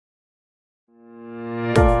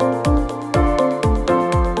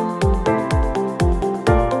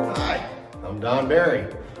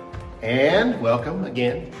welcome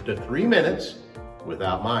again to 3 Minutes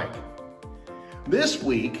Without Mike. This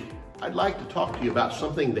week, I'd like to talk to you about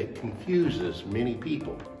something that confuses many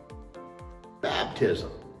people.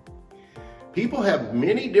 Baptism. People have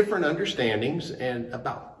many different understandings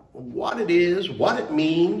about what it is, what it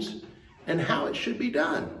means, and how it should be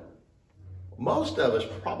done. Most of us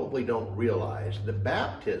probably don't realize that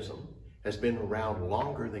baptism has been around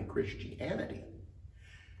longer than Christianity.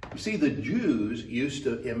 You see, the Jews used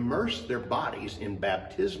to immerse their bodies in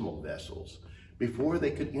baptismal vessels before they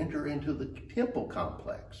could enter into the temple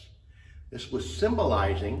complex. This was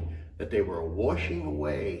symbolizing that they were washing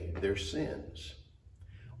away their sins.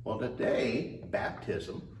 Well, today,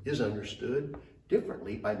 baptism is understood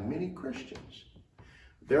differently by many Christians.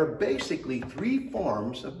 There are basically 3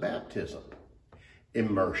 forms of baptism.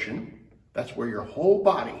 Immersion, that's where your whole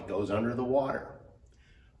body goes under the water.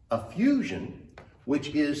 Effusion, which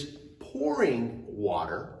is pouring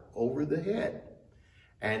water over the head.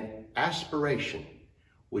 And aspiration,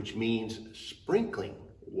 which means sprinkling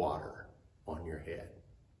water on your head.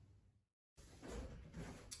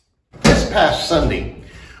 This past Sunday,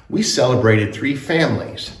 we celebrated 3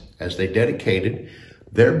 families as they dedicated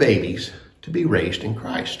their babies to be raised in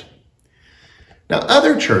Christ. Now,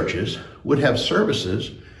 other churches would have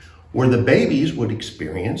services where the babies would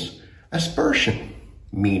experience aspersion,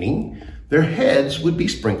 meaning their heads would be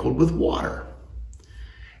sprinkled with water.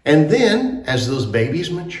 And then, as those babies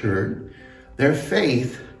matured, their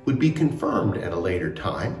faith would be confirmed at a later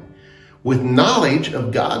time with knowledge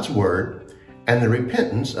of God's word and the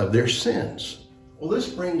repentance of their sins. Well, this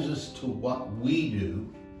brings us to what we do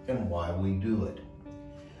and why we do it.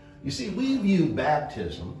 You see, we view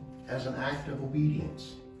baptism as an act of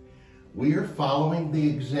obedience. We are following the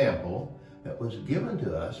example that was given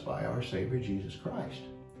to us by our Savior Jesus Christ.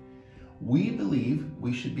 We believe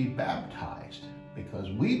we should be baptized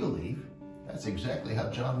because we believe that's exactly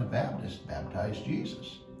how John the Baptist baptized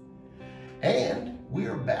Jesus. And we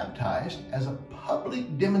are baptized as a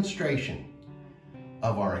public demonstration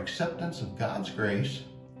of our acceptance of God's grace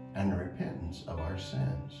and the repentance of our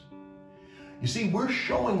sins. You see, we're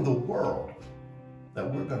showing the world that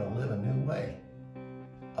we're going to live a new way,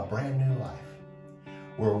 a brand new life.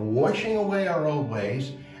 We're washing away our old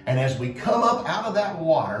ways, and as we come up out of that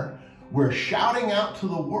water, we're shouting out to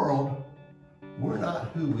the world, we're not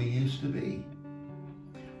who we used to be.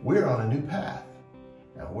 We're on a new path,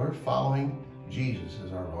 and we're following Jesus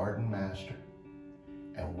as our Lord and Master.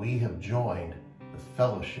 And we have joined the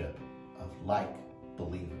fellowship of like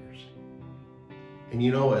believers. And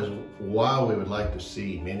you know, while we would like to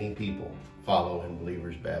see many people follow in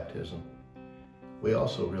believers' baptism, we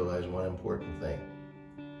also realize one important thing.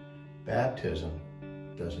 Baptism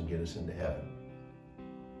doesn't get us into heaven.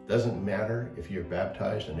 Doesn't matter if you're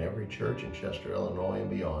baptized in every church in Chester, Illinois and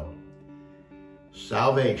beyond.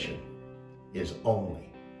 Salvation is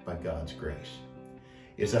only by God's grace.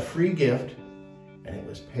 It's a free gift, and it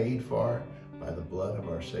was paid for by the blood of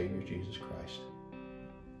our Savior Jesus Christ.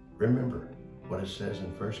 Remember what it says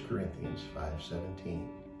in 1 Corinthians 5:17.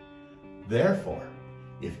 Therefore,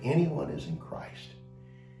 if anyone is in Christ,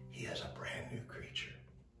 he is a brand new creature.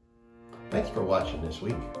 Thanks for watching this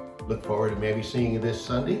week. Look forward to maybe seeing you this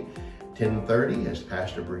Sunday, 10:30, as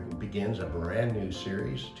Pastor begins a brand new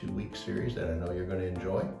series, 2-week series that I know you're going to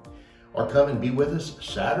enjoy. Or come and be with us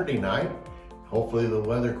Saturday night. Hopefully the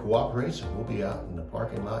weather cooperates and we'll be out in the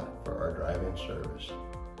parking lot for our drive-in service.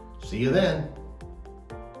 See you then.